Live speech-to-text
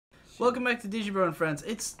Welcome back to Digi and Friends.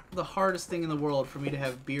 It's the hardest thing in the world for me to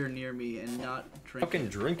have beer near me and not drink Fucking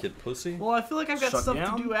drink it, pussy. Well, I feel like I've got Shut stuff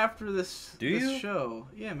down? to do after this, you? show.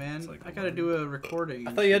 Yeah, man. Like I gotta do a recording.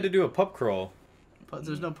 I thought you had to do a pub crawl. But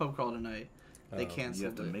there's no pub crawl tonight. They Oh. canceled You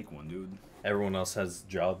have to it. make one, dude. Everyone else has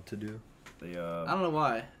job to do. They I don't know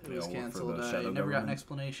why it They was all work for canceled. the I shadow never got an government.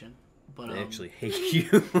 explanation. But They actually hate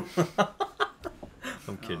you.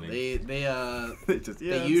 I'm no, kidding. they just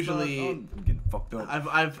they usually- I'm getting fucked up.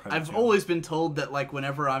 I've channel. always been told that like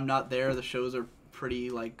whenever I'm not there, the shows are pretty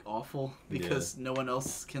like awful because no one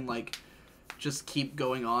else can like just keep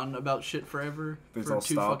going on about shit forever They just for all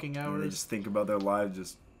 2 stop, fucking and hours. They just think about their lives.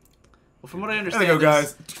 Just Well, from what I there understand, they go,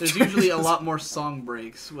 guys. there's usually a lot more song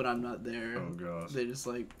breaks when I'm not there. Oh gosh. They just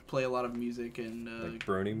like play a lot of music and Like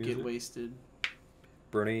brony music? get wasted.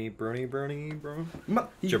 Brony, bro. Ma-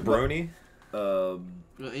 Jabroni? Well,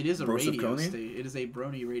 it is a Broseph radio Coney? station. It is a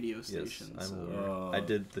brony radio Yes, station. I'm so. aware. I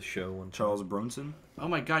did the show one time. Charles Bronson. Oh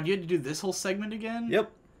my god, you had to do this whole segment again?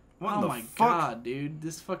 Yep. What Oh the my fuck? god, dude,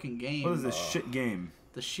 this fucking game. What is this shit game?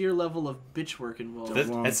 The sheer level of bitch work involved.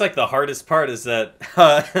 It's like the hardest part is that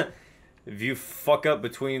if you fuck up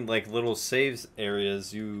between like little saves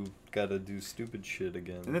areas, you gotta do stupid shit And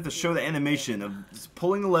again. they have to show the animation of just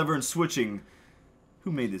pulling the lever and switching.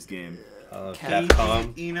 Who made this game?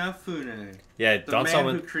 Capcom. Inafune, Yeah, the man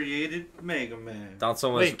Donson who created Mega Man.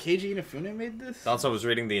 Wait, Keiji Inafune made this? was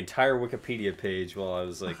reading the entire Wikipedia page while I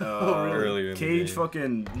was like really? earlier in the Cage game.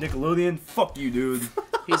 fucking Nickelodeon. Fuck you, dude.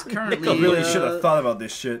 He's currently. I really should have thought about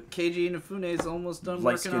this shit. Keiji Inafune is almost done working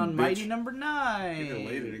Light-skinned on bitch. Mighty Number They 9.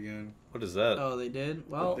 delayed it again. What is that? Oh, they did?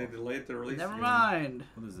 Well, They delayed the release. never again. mind.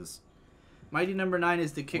 What is this? Mighty Number 9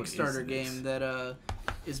 is the What is Kickstarter this? game that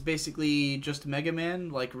is basically just Mega Man,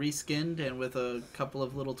 like reskinned and with a couple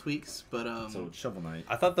of little tweaks. But So it's Shovel Knight.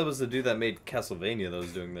 I thought that was the dude that made Castlevania that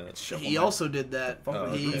was doing that. Shovel he Knight. also did that. Fuck,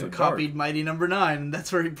 Oh, He okay. copied Mighty Number 9, and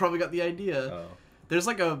that's where he probably got the idea. Oh. There's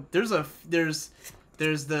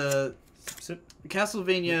the Sip.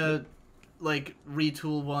 Castlevania like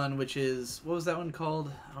retool one, which is what was that one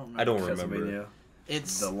called? I don't remember. Castlevania.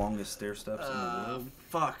 It's The longest stair steps in the world.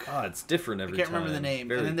 fuck. Ah, it's different I every can't time. remember the name.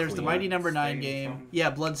 Very And then there's the clean. Mighty Number 9 Bloodstained game. something? Yeah,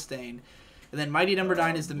 Bloodstained. And then Mighty Number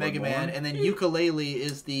 9 is the Mega Man, Bloodborne? and then Ukulele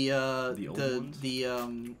is the old ones?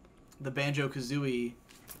 the Banjo Kazooie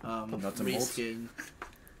Nuts and bolts? reskin.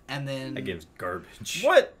 And then That game's garbage.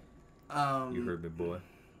 What? You heard me, boy.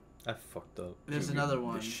 I fucked up. there's Dude, another the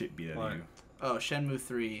one. shit beat out What? of you. Oh, Shenmue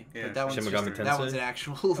 3. Yeah, But that one's, Shin just Megami that one's Tensei?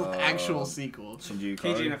 an actual sequel. Shinji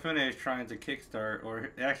Keiji Ikari. Inafune is trying to kickstart,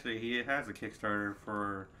 or actually he has a Kickstarter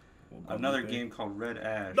for Well, another Bumblebee. game called Red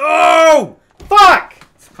Ash. No! Fuck!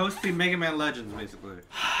 It's supposed to be Mega Man Legends, basically.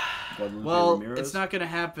 Guadalupe Well, Ramirez. it's not gonna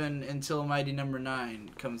happen until Mighty Number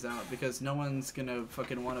 9 comes out because no one's gonna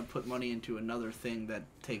fucking want to put money into another thing that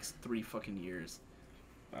takes 3 fucking years.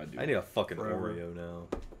 I do. I need a fucking Forever. Oreo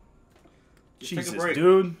now. Just take a Jesus, break.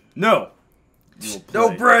 dude. No. You will No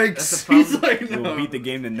play. breaks! That's the problem. He's like, You will no. beat the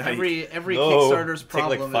game tonight. Every No. Kickstarter's Take,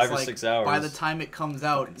 like, problem 5 is or like 6 hours. by the time it comes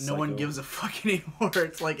out, Fucking no one psycho. gives a fuck anymore.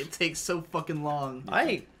 It's like it takes so fucking long.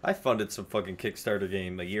 I funded some fucking Kickstarter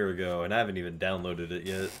game a year ago, and I haven't even downloaded it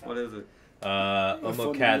yet. What is it?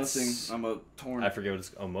 Omocats. I'm a torn. I forget what it's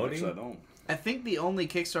Omodi? Actually, I don't. I think the only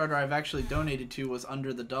Kickstarter I've actually donated to was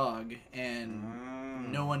Under the Dog,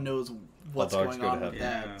 and no one knows what's dogs going go to on with heaven.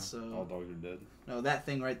 Yeah. that. So dogs are dead. no, that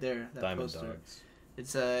thing right there, that Diamond poster. Dogs.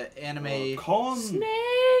 It's a anime. Con.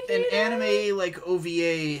 An anime like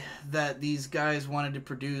OVA that these guys wanted to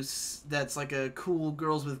produce. That's like a cool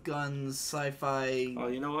girls with guns sci-fi Oh,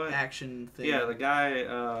 you know what? action thing. Yeah, the guy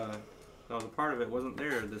that was a part of it wasn't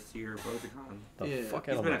there this year, BojaCon. The Yeah. fuck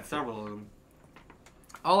He's out of been my at several of them.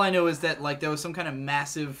 All I know is that like there was some kind of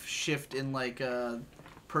massive shift in like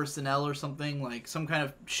personnel or something. Like some kind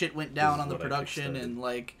of shit went down is on the what I production kickstarted. and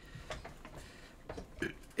like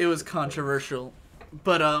it was controversial.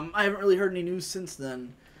 But I haven't really heard any news since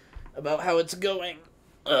then about how it's going.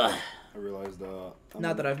 Ugh. I realized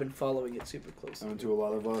Not that I've been following it super closely. I'm into a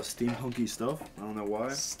lot of steampunky stuff. I don't know why.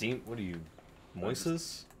 Steam. What are you?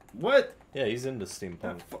 Moises? What? Yeah, he's into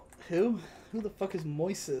steampunk. Who? Who the fuck is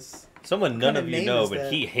Moises? Someone none kind of of you name know, is but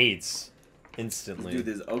that? he hates This instantly. dude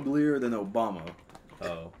is uglier than Obama.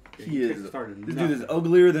 Oh. He is. Kickstarted This nothing. dude is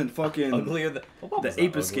uglier than fucking Uglier than. the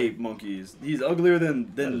Ape Escape monkeys. He's uglier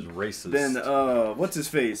than That is racist. what's his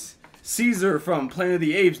face? Caesar from Planet of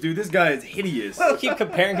the Apes, dude. This guy is hideous. Well, keep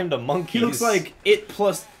comparing him to monkeys. He looks like it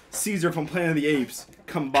plus Caesar from Planet of the Apes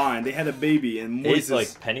combined. They had a baby, and He's Moises,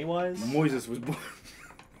 like Pennywise. Moises was born.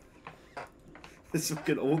 This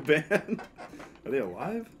fucking old band. Are they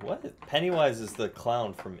alive? What? Pennywise is the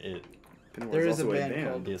clown from It. Pennywise There is also a band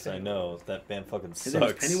called- Yes, I know. That band fucking His name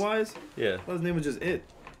was sucks. Pennywise? Yeah. Well, his name was just It.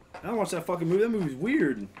 I don't watch that fucking movie. That movie's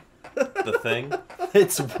weird. The Thing?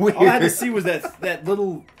 It's weird. All I had to see was that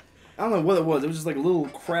little... I don't know what it was. It was just like a little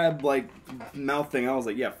crab like mouth thing. I was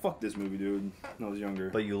like, yeah, fuck this movie, dude. When I was younger.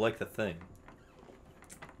 But you like The Thing.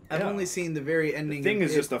 I've Yeah. only seen the very ending. The Thing of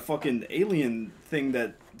is it. just a fucking alien thing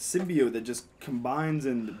that symbiote that just combines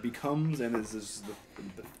and becomes and is just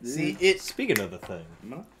See, it. Speaking of The Thing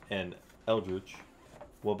No? and Eldritch,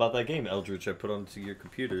 what about that game Eldritch I put onto your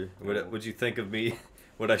computer? What'd you think of me?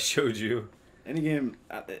 What I showed you? Any game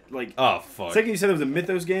like Oh fuck! second you said it was a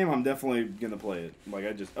Mythos game, I'm definitely gonna play it. Like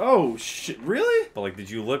I just oh shit really? But like,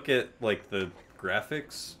 did you look at like the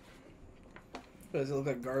graphics? Does it look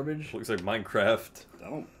like garbage? Looks like Minecraft. I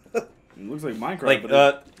don't. It looks like Minecraft. Like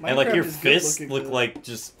but and like Minecraft your is good fists looking, look though. like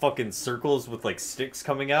just fucking circles with like sticks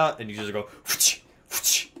coming out, and you just go.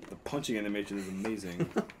 the punching animation is amazing.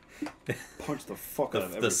 Punch the fuck out of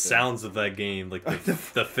everything. The sounds of that game, like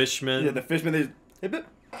the fishman. Yeah, the fishman. They just, hip hip,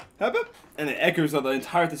 hip hip, and it echoes of the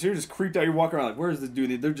entire thing. So you're just creeped out. You're walking around like, where's this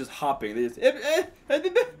dude? They're just hopping. They just hip, hip, hip,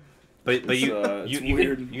 hip. But It's, you it's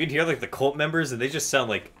weird. can hear like the cult members, and they just sound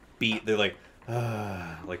like beat. They're like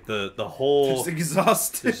the whole Just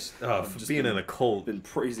exhausted. just, I've just being been- in a cult. Been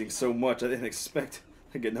praising so much. I didn't expect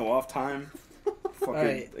to get no off time. Fucking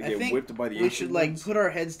Alright, I I get think whipped by the we ancient should like ones. put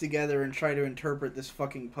our heads together and try to interpret this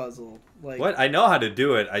fucking puzzle. Like What? I know how to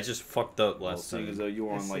do it. I just fucked up Well, last seeing as time. though you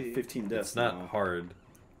were I on like see. 15 deaths. It's not now. hard.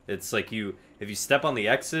 It's like if you step on the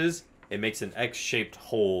X's, it makes an X-shaped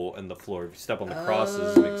hole in the floor. If you step on the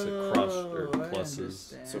crosses, it makes a cross or Oh, I pluses.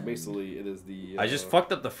 understand. So basically, it is the. I just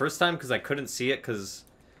fucked up the first time because I couldn't see it because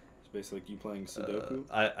It's basically like you playing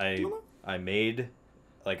Sudoku. I made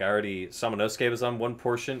like I already Samanosuke was on one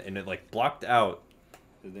portion and it like blocked out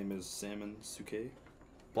His name is Salmon Suke.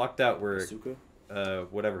 where Asuka.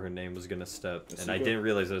 whatever her name was gonna step, and I Asuka? didn't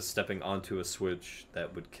realize I was stepping onto a switch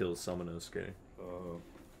that would kill Samanosuke.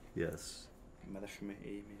 Yes. Madashime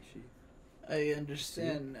Eimeshi. I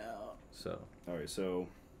understand now. So All right, so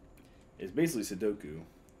it's basically Sudoku,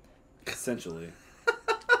 essentially.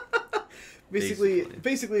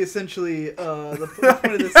 Basically, essentially, the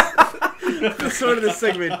point of this, the sort of this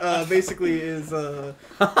segment, basically is, are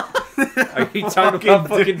you talking about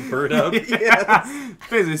fucking Bird Up? yes.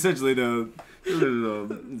 Basically, essentially, the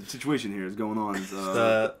situation here is going on. Is,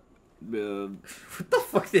 What the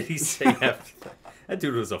fuck did he say after that? That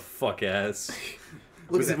dude was a fuck ass.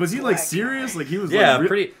 Look at was he that like black serious? guy. Like he was Yeah, like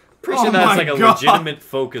pretty Oh sure that's my like a God. legitimate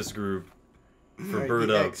focus group for Alright, Bird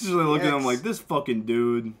the Up. X. just like looking at him X. like this fucking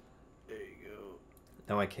dude. There you go.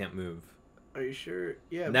 Now I can't move. Are you sure?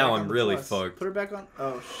 Yeah. Now back I'm on the really plus. fucked. Put her back on.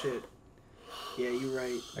 Oh shit. Yeah, you're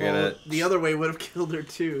right. I gotta- the other way would have killed her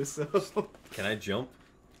too. So. Can I jump?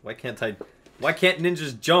 Why can't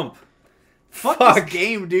ninjas jump? Fuck this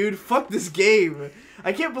game, dude. Fuck this game.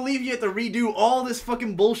 I can't believe you have to redo all this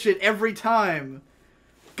fucking bullshit every time.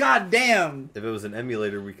 God damn. If it was an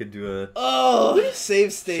emulator, we could do a Oh, save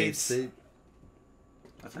save states. state.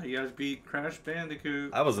 That's how you guys beat Crash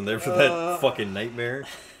Bandicoot. I wasn't there for that fucking nightmare.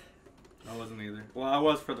 I wasn't either. Well, I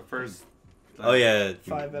was for the first. Oh yeah,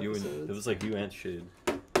 5 you and, episodes. it was like you and Shade.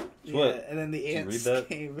 Yeah, What? and then the Did you ants read that?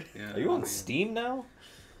 came. Yeah. Are you on Steam now?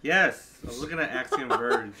 Yes. I was looking at Axiom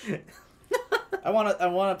Verge. I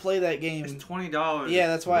wanna play that game. It's $20. Yeah,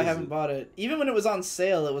 that's why What I is haven't it? bought it. Even when it was on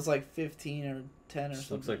sale, it was like 15 or 10 or This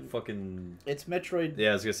something. looks like fucking. It's Metroid.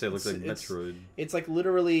 Yeah, I was gonna say it looks like It's- Metroid. It's like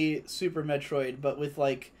literally Super Metroid, but with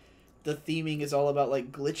like the theming is all about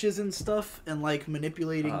like glitches and stuff, and like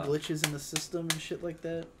manipulating Ah. glitches in the system and shit like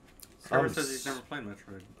that. Trevor I'm says s- he's never played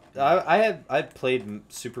Metroid. I played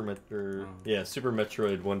Super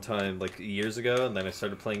Metroid one time like years ago, and then I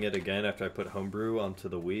started playing it again after I put Homebrew onto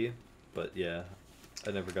the Wii. But yeah,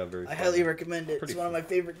 I never got very. I far. highly recommend it. Pretty It's one of fun. my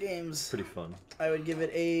favorite games. Pretty fun. I would give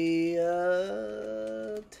it a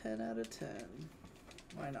 10 out of 10.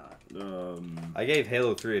 Why not? I gave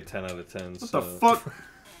Halo 3 a 10 out of 10. What so. the fuck?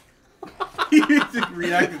 He just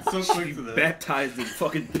reacted so quick to that. Baptized in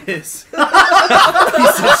fucking piss. Piece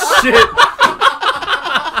of shit.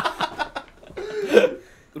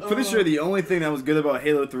 I'm pretty sure the only thing that was good about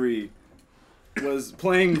Halo 3 was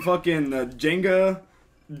playing fucking Jenga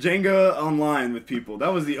online with people.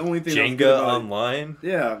 That was the only thing. that was good Jenga about it. Online?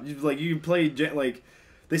 Yeah, you can play like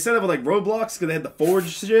they set up with like Roblox because they had the Forge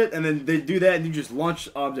shit, and then they do that and you just launch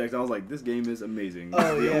objects. I was like, this game is amazing.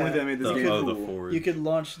 Oh, the yeah. only thing that made this game the cool. Forge. You could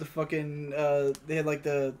launch the fucking. They had like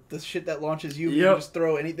the shit that launches you. Yep. You just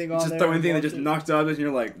throw anything on Just there. throw and anything that launch just it. knocks objects, and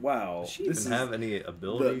you're like, wow. Does she This even is have any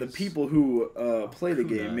abilities? the people who played the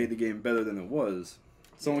Kunai. game made the game better than it was.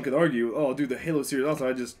 Someone could argue, oh, dude, the Halo series also,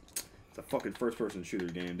 I just It's a fucking first-person shooter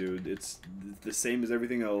game, dude. It's the same as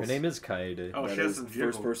everything else. Her name is Kaede. Oh, That she has is some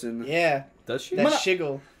jiggle. first-person. Yeah, Does she? that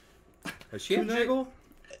shiggle. Does she have jiggle?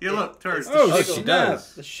 Yeah, look, turn. Oh, Oh, shiggle. she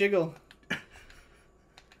does. The shiggle.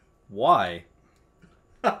 Why?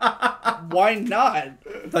 Why not?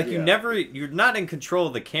 Like Yeah. you're not in control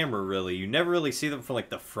of the camera really. You never really see them from like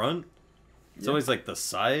the front. It's always like the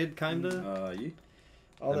side, kinda. Yeah.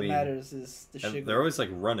 All I that mean, matters is the And shiggle. they're always like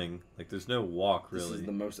running. Like there's no walk This really. is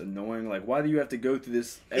the most annoying. Like, why do you have to go through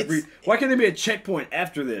this every? It's- Why can't there be a checkpoint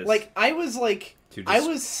after this? Like, I was like, To I just-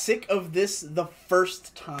 was sick of this the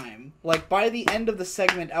first time. Like, by the end of the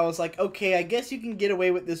segment, I was like, okay, I guess you can get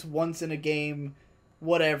away with this once in a game,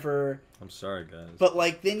 whatever. I'm sorry, guys. But,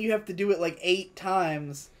 like, then you have to do it, like, 8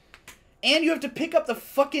 times. And you have to pick up the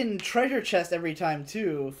fucking treasure chest every time,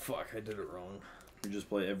 too. Fuck, I did it wrong. we just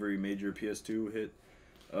play every major PS2 hit.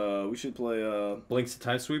 We should play. Blink's the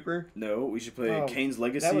Time Sweeper. No, we should play Oh, Kane's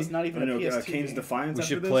Legacy. that was not even a PS2 Kane's game. Defiance. We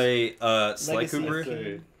after should this? play Sly Legacy of Cooper.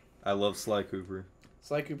 Kane. I love Sly Cooper.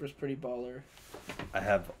 Sly Cooper's pretty baller. I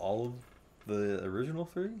have all of the original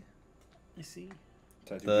 3. I see.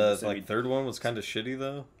 Tattoo The People like third one was kind of shitty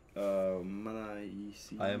though.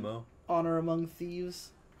 IMO. Honor Among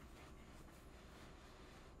Thieves.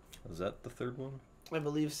 Was that the third one? I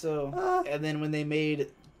believe so. And then when they made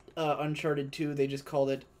Uncharted 2, they just called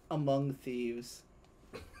it Among Thieves.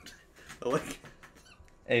 Like,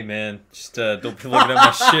 Hey man, just don't be looking at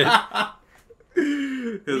my shit.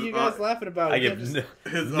 What are you guys laughing about? I You can't give just-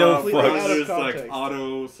 his no completely out of browser's like context.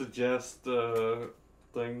 auto suggest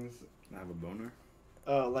things. I have a boner.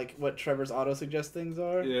 Oh, like what Trevor's auto-suggest things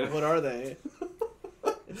are? Yeah. What are they?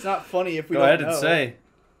 It's not funny if we Go don't ahead know. and say.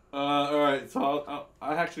 Alright, so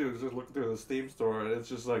I actually was just looking through the Steam store and it's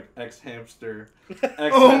just like X hamster.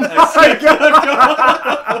 Oh my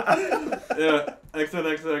God! Yeah,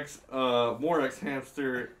 XNXX, more X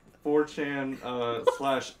hamster, 4chan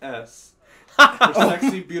 /S. For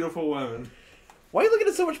sexy, beautiful women. Why are you looking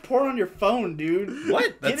at so much porn on your phone, dude?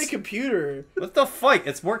 What? Get a computer. What the fuck?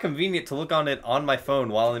 It's more convenient to look on it on my phone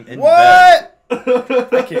while I'm in bed. What?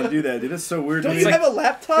 I can't do that, dude. That's so weird. Don't to you me. have a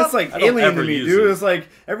laptop? That's like I don't alien to ever me, use dude. it. It's like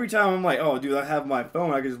every time I'm like, oh, dude, I have my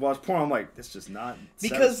phone. I can just watch porn. I'm like, that's just not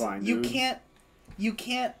because satisfying, you dude.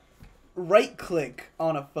 can't right click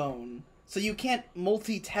on a phone. So you can't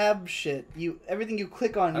multi-tab shit. Everything you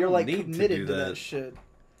click on, I you're don't like need to committed do to that. that shit.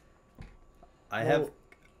 I Well- have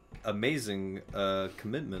amazing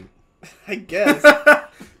commitment. I guess.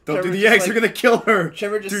 Don't do Trevor's the just X. You're like- gonna kill her.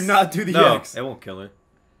 Trevor just Do not do the No, X. it won't kill her.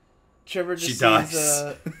 Trevor just She sees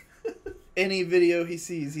dies. any video he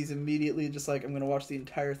sees, he's immediately just like, I'm gonna watch the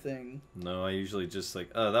entire thing. No, I usually just like,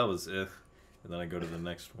 oh, that was and then I go to the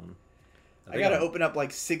next one. I think gotta I'm- open up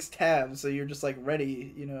like 6 tabs, so you're just like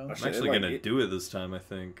ready, you know. Oh, I'm shit, actually like, gonna it- do it this time, I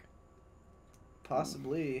think.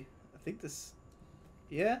 Possibly. I think this.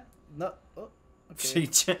 Yeah. No. Oh, They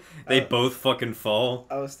okay. both fucking fall.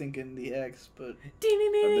 I was thinking the X, but I've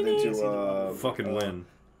been into Fucking win.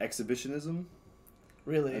 exhibitionism.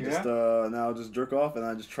 really, I Yeah. just now just jerk off and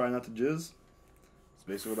I just try not to jizz. It's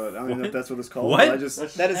basically what I don't even know if that's what it's called. What? But I just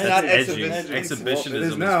that is That's not Edgy. exhibition. Exhibitionism Well, it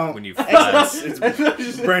is is now. when you Ex- flash.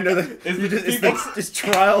 it's Brandon. It's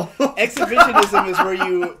trial. Exhibitionism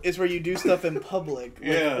is where you do stuff in public,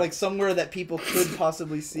 like, Yeah. like somewhere that people could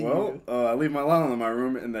possibly see Well, you. I leave my light on in my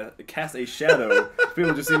room and cast a shadow.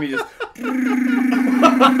 People just see me just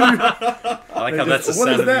I like how that's the What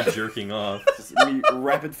is sound of that? you jerking off. me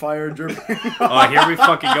rapid fire jerking. Oh, here we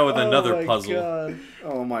fucking go with another Oh my puzzle. God.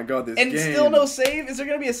 Oh my god, this And game. still no save? Is there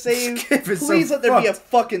gonna be a save? Skip is so Please let there be a fucked.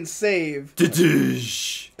 fucking save.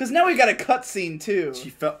 Because now we got a cutscene too. She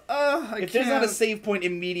felt. If there's not a save point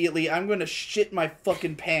immediately, I'm gonna shit my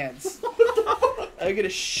fucking pants. I'm gonna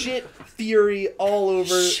shit fury all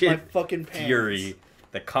over my Shit fucking pants. Fury,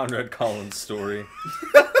 the Conrad Collins story.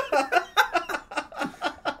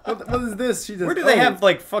 What is this? She just, Where do they have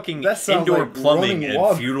like fucking that sounds indoor like plumbing running in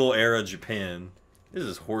water. feudal era Japan? This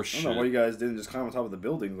is horse I don't know why you shit. guys didn't just climb on top of the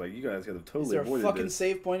buildings. Like you guys could have Is totally there a avoided fucking this.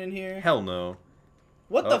 save point in here? Hell no.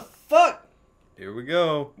 What Oh. the fuck? Here we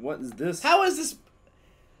go. What is this? How is this?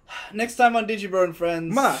 Next time on Digibro and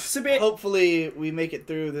Friends, Ma, sibit. hopefully we make it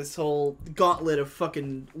through this whole gauntlet of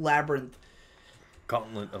fucking labyrinth.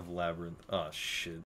 Gauntlet of Labyrinth. Oh shit.